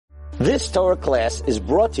This Torah class is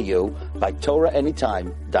brought to you by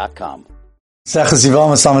TorahAnytime.com. Sechus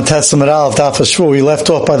Yevamos Amud Testament Aleph Daf Hashvua. We left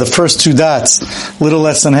off by the first two dots, a little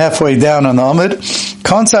less than halfway down on the Amud.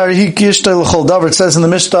 It says in the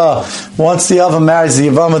Mishnah, once the Ava marries the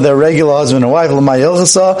Yevama, their regular husband and wife,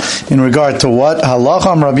 in regard to what?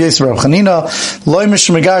 Halacham Rabbi Yisrael Rav Chanina, Loi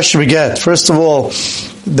Mishmegar Shebeget. First of all,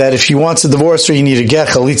 that if she wants to divorce her, you need a get.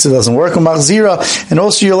 Chalitza doesn't work. And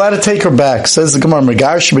also you're allowed to take her back. Says the Gemara,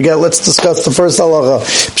 Megar Shebeget. Let's discuss the first halacha.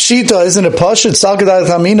 Pshita, isn't it Pashut?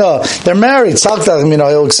 They're married.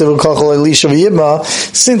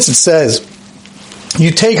 Since it says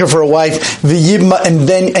you take her for a wife, and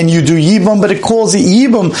you do yibum, but it calls it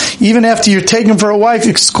yibum even after you're taken for a wife.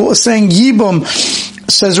 It's saying yibum.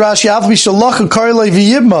 Says Rashi,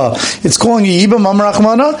 it's calling you Yibam Amar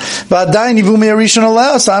Rachmana,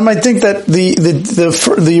 so I might think that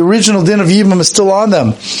the original din of Yibam is still on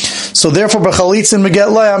them. So therefore, b'chalitza and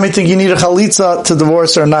meget lai, I might think you need a chalitza to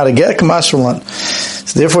divorce her, not a get. Kamashvalan.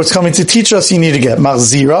 So therefore, it's coming to teach us you need to get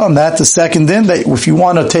machzira, and that the second din, that if you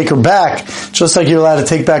want to take her back, just like you're allowed to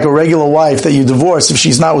take back a regular wife that you divorced, if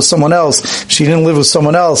she's not with someone else, she didn't live with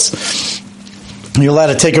someone else, you're allowed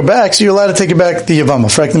to take her back, so you're allowed to take her back the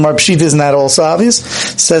Yavama. Frankly, Mar Pshita, isn't that also obvious?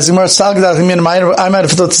 Says Gemara, I might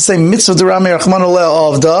have thought to say mitzvah de Rami Rachmana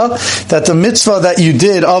Avda, that the mitzvah that you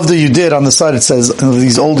did, Avda you did, on the side it says,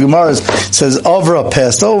 these old Gemaras, it says Avra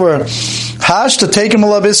passed over. Hash to take him a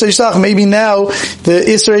Isra Yishach. Maybe now the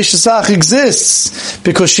Isra Yishach exists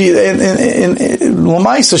because she in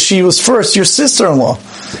Lamaisa she was first your sister-in-law,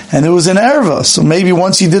 and it was an erva. So maybe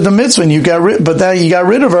once you did the mitzvah and you got rid, but now you got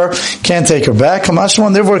rid of her, can't take her back.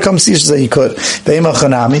 Kamashwan, therefore it comes to say you could. Be'ema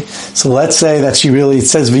chanami. So let's say that she really, it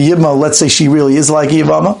says v'yibma. Let's say she really is like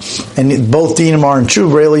Yivama, and both dinim aren't true.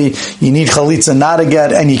 Really, you need chalitza, not a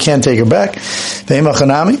get, and you can't take her back. Be'ema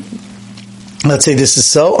chanami. Let's say this is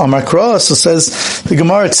so. Amakra, so says the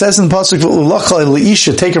Gemara, it says in the pasuk, v'lachalai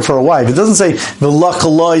leisha, take her for a wife. It doesn't say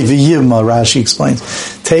v'lachalai v'yivma, Rashi explains.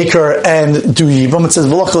 Take her and do yivam. It says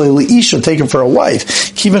v'lachalai leisha, take her for a wife.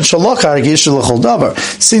 Kivan shalachar geisha l'chol davar.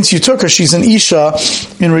 Since you took her, she's an isha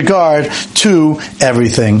in regard to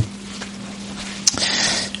everything.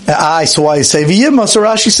 So why you say v'yivma? So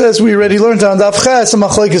Rashi says we already learned on Daf Ches, a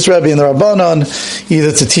machlokes Rebbe and the Rabbanon,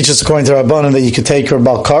 either to teach us according to Rabbanon that you could take her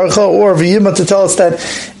bal karcha, or v'yivma to tell us that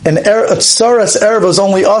a tsaras erva is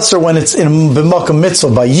only usher when it's in b'makam mitzvah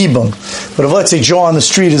by yibam. But if let's say Joe on the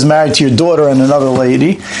street is married to your daughter and another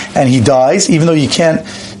lady, and he dies, even though you can't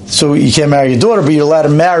marry your daughter, but you're allowed to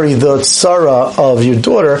marry the tsara of your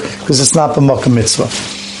daughter because it's not b'makam mitzvah.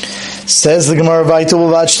 Says the Gemara that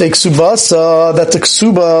the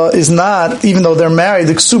ksuba is not, even though they're married,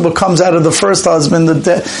 the ksuba comes out of the first husband,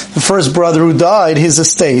 the first brother who died, his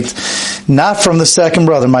estate, not from the second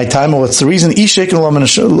brother. My time, what's the reason? The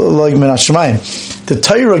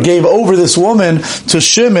Torah gave over this woman to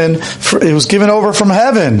Shimon, it was given over from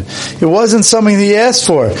heaven. It wasn't something he asked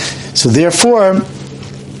for. So therefore,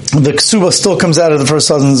 the ksuba still comes out of the first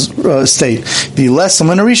husband's estate. The less than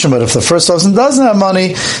Arisha, but if the first husband doesn't have money,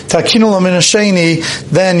 takinu lamin hasheni,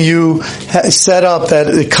 then you set up that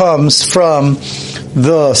it comes from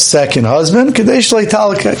the second husband. We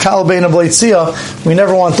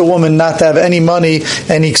never want the woman not to have any money,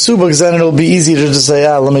 any ksuba, because then it'll be easy to just say,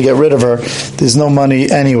 let me get rid of her. There's no money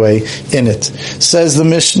anyway in it. Says the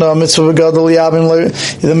Mishnah, mitzvah gadol yabim.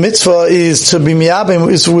 The mitzvah is to be miyabim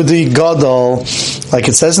is with the gadol, like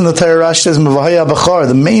it says in the Torah. Rashi says mevahaya bachar.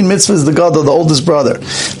 The main mitzvah is the gadol, the oldest brother.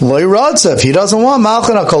 Loy ratza, if he doesn't want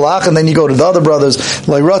malchin hakolach, and then you go to the other brothers.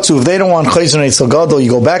 Loy ratzu, if they don't want chayzon eitzel gadol, you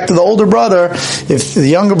go back to the older brother. If the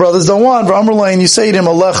younger brothers don't want, and you say to him,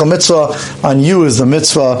 Alecha, mitzvah on you is the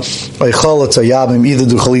mitzvah, either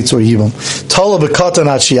do chalitz or yibam.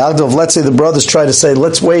 Let's say the brothers try to say,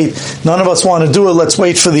 let's wait, none of us want to do it, let's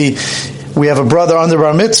wait we have a brother under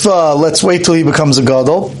bar mitzvah, let's wait till he becomes a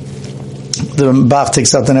gadol. The Bach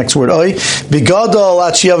takes out the next word. Or let's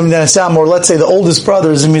say the oldest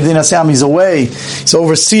brother is in Medina Sam, he's away, he's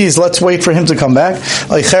overseas, let's wait for him to come back.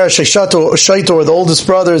 Or the oldest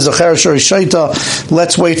brother is a cheresh or a shaita,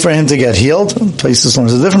 let's wait for him to get healed. Places one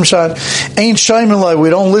is a different shot. Ain't shaimin, we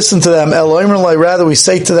don't listen to them. Rather we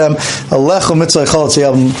say to them,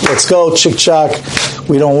 let's go, chick chak,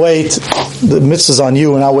 we don't wait. The mitzvah's on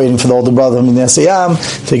you. We're not waiting for the older brother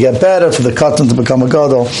to get better, for the katan to become a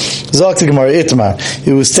gadol. Zok the Gemara Itmar.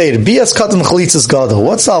 It was stated, Bias katan chalitzas gadol.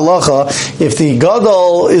 What's the halacha if the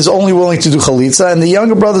gadol is only willing to do chalitza and the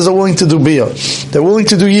younger brothers are willing to do bia? They're willing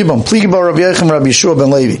to do yibam. Pligi bar Rabbi Yechon, Rabbi Yeshua ben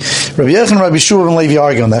Levi. Rabbi Yechon and Rabbi Yeshua ben Levi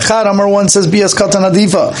argue on that. Chad Amar one says Bias katan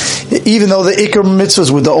adifa. Even though the ikar mitzvah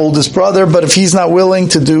is with the oldest brother, but if he's not willing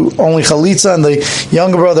to do only chalitza and the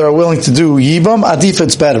younger brother are willing to do yibam, adifa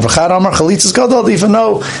it's better. Chad Amar chalitzas gadol adifa.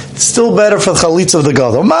 No, it's still better for the chalitza of the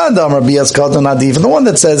gadol. Man Amar Bias katan adifa. The one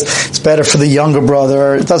that says it's better for the younger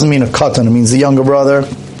brother, it doesn't mean a katan, it means the younger brother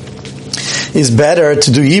is better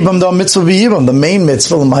to do yibam than mitzvah be yibam. The main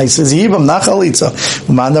mitzvah is yibam, not chalitza.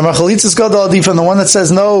 Chalitza is gadol adif, and the one that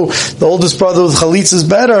says no, the oldest brother with chalitza is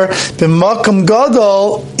better. B'makam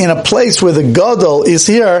gadol, in a place where the gadol is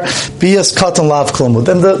here, bias katan lav klumud.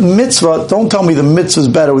 Then the mitzvah, don't tell me the mitzvah is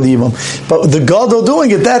better with yibam, but the gadol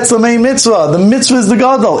doing it, that's the main mitzvah. The mitzvah is the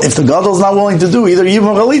gadol. If the gadol is not willing to do either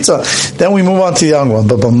yibam or chalitza, then we move on to the young one.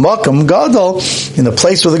 But b'makam gadol, in the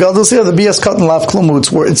place where the gadol is here, the bias katan lav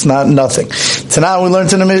klumud, it's not nothing. Tonight we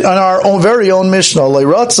learned on our own very own Mishnah,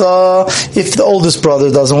 if the oldest brother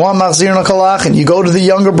doesn't want machzir nakalachin, you go to the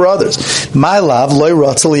younger brothers. My love,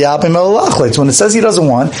 when it says he doesn't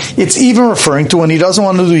want, it's even referring to when he doesn't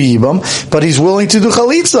want to do yibam, but he's willing to do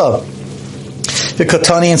chalitza. The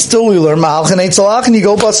Katani, and still we learn Mahalchan Eitzalach, and you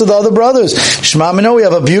go bust with the other brothers. Shema Mino, we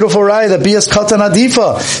have a beautiful raya that Bias Katan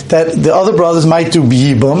Adifa, that the other brothers might do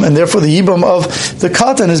yibam, and therefore the yibam of the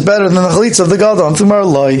Katan is better than the chalitza of the Gadol.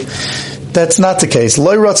 That's not the case.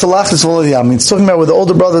 It's talking about where the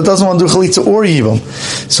older brother doesn't want to do chalitza or yibam.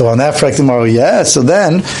 So on that fact, tomorrow, so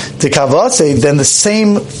then the kavase, then the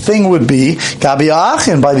same thing would be gabi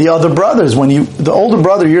achin by the other brothers. When the older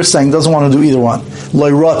brother you're saying doesn't want to do either one,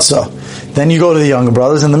 loy ratza. Then you go to the younger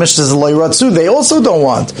brothers, and the Mishnah says loy ratzu. They also don't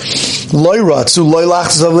want loy ratzu, loy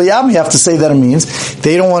lachzus of liyam. You have to say that it means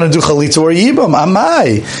they don't want to do chalitza or yibam.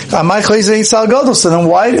 Amai chayzei sal gadol. So then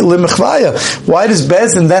why limechvaya? Why does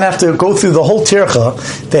Bezdin then have to go through the whole tircha?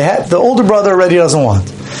 The older brother already doesn't want.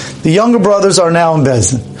 The younger brothers are now in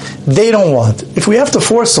Bezdin. They don't want. If we have to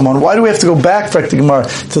force someone, why do we have to go back to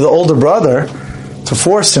the older brother to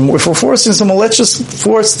force him? If we're forcing someone, let's just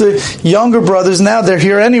force the younger brothers now. They're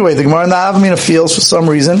here anyway. The Gemara in the Avamina feels for some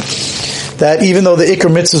reason that even though the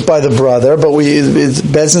Iker mitzvah is by the brother, but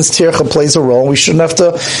Bezdin's tircha plays a role, we shouldn't have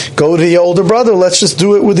to go to the older brother. Let's just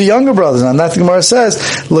do it with the younger brothers. And that the Gemara says,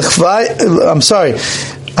 why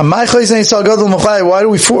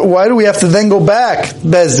do we have to then go back,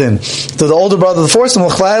 Bezdin, to the older brother to force him?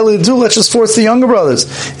 Let's just force the younger brothers.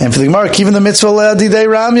 And for the Gemara, even the mitzvah le'adidei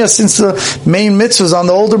ramya, since the main mitzvah is on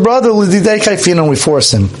the older brother, le'adidei kaifin, and we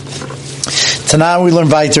force him. Tonight we learn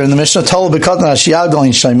weiter in the Mishnah. If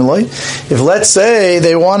let's say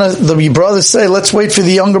they want to, the brothers say, let's wait for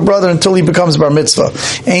the younger brother until he becomes bar mitzvah.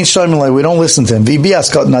 Ain't shaymelay. We don't listen to him. Bias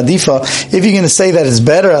katan adifa. If you're going to say that it's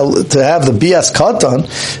better to have the bias katan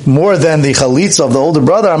more than the chalitza of the older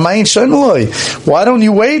brother, ain't shaymelay. Why don't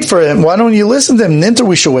you wait for him? Why don't you listen to him? Ninter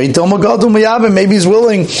we should wait. Maybe he's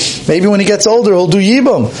willing. Maybe when he gets older he'll do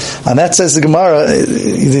yibam. And that says the Gemara.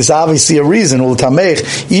 There's obviously a reason.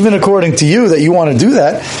 Even according to you that you want to do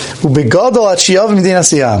that. What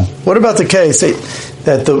about the case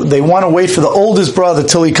that they want to wait for the oldest brother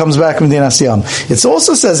till he comes back from Medina Siyam? It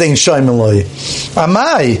also says Ein Shaim Eloi.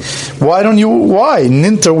 Amai. Why?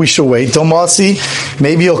 Ninter we should wait. Tomasi,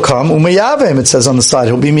 maybe he'll come. Umeyavim, it says on the side,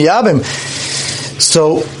 he'll be miyavim.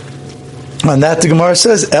 So on that the Gemara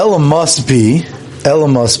says Ella must be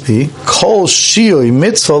kol shiui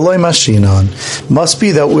mitzvah loy mashinan. Must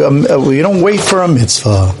be that we don't wait for a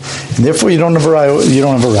mitzvah, and therefore you don't have a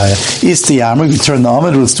raya. Istiyamri, we turn the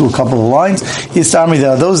amid. Let's do a couple of lines. Istiyamri,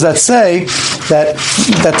 there are those that say that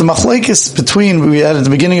the machlekes between, we had at the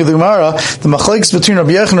beginning of the Gemara, the machlekes between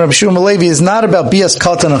Rabbi Yechon and Rabbi Shua ben Levi is not about bias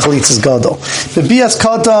katan and chalitzas gadol. The bias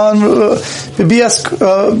katan,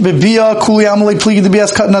 bibia kuli amalei pligi, the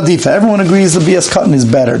bias katan adifa. Everyone agrees the bias katan is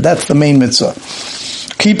better. That's the main mitzvah.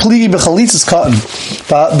 But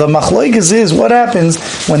the machlokes is what happens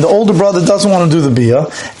when the older brother doesn't want to do the bia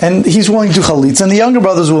and he's willing to do chalitza and the younger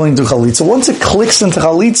brother is willing to do chalitza. Once it clicks into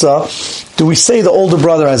chalitza, do we say the older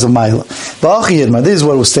brother has a maila? This is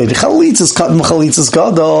what was stated. Chalitza is katan, chalitza is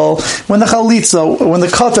gadol. When the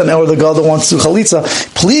katan or the gadol wants to do chalitza,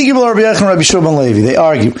 Rabbi Yechon and Rabbi Shua ben Levi, they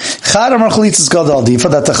argue. Chad amar chalitza is gadol difa,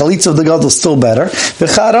 that the chalitza of the gadol is still better. The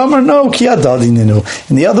chad amar no, ki adadininu.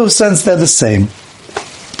 In the other sense, they're the same.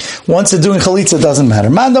 Once they're doing chalitza, it doesn't matter.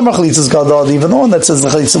 Man damar chalitza gadol, even the one that says the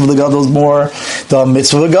chalitza of the gadol is more the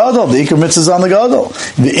mitzvah gadol, the ikar mitzvah is on the gadol.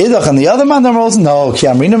 The idach and the other man damar also, no, ki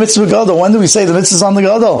amrina mitzvah gadol. When do we say the mitzvah is on the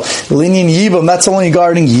gadol? Linin yibam, that's only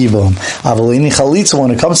regarding yibam. Avalini chalitza,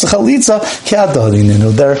 when it comes to chalitza, ki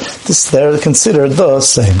adodininu, they're considered the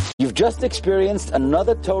same. You've just experienced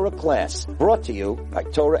another Torah class brought to you by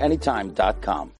TorahAnytime.com.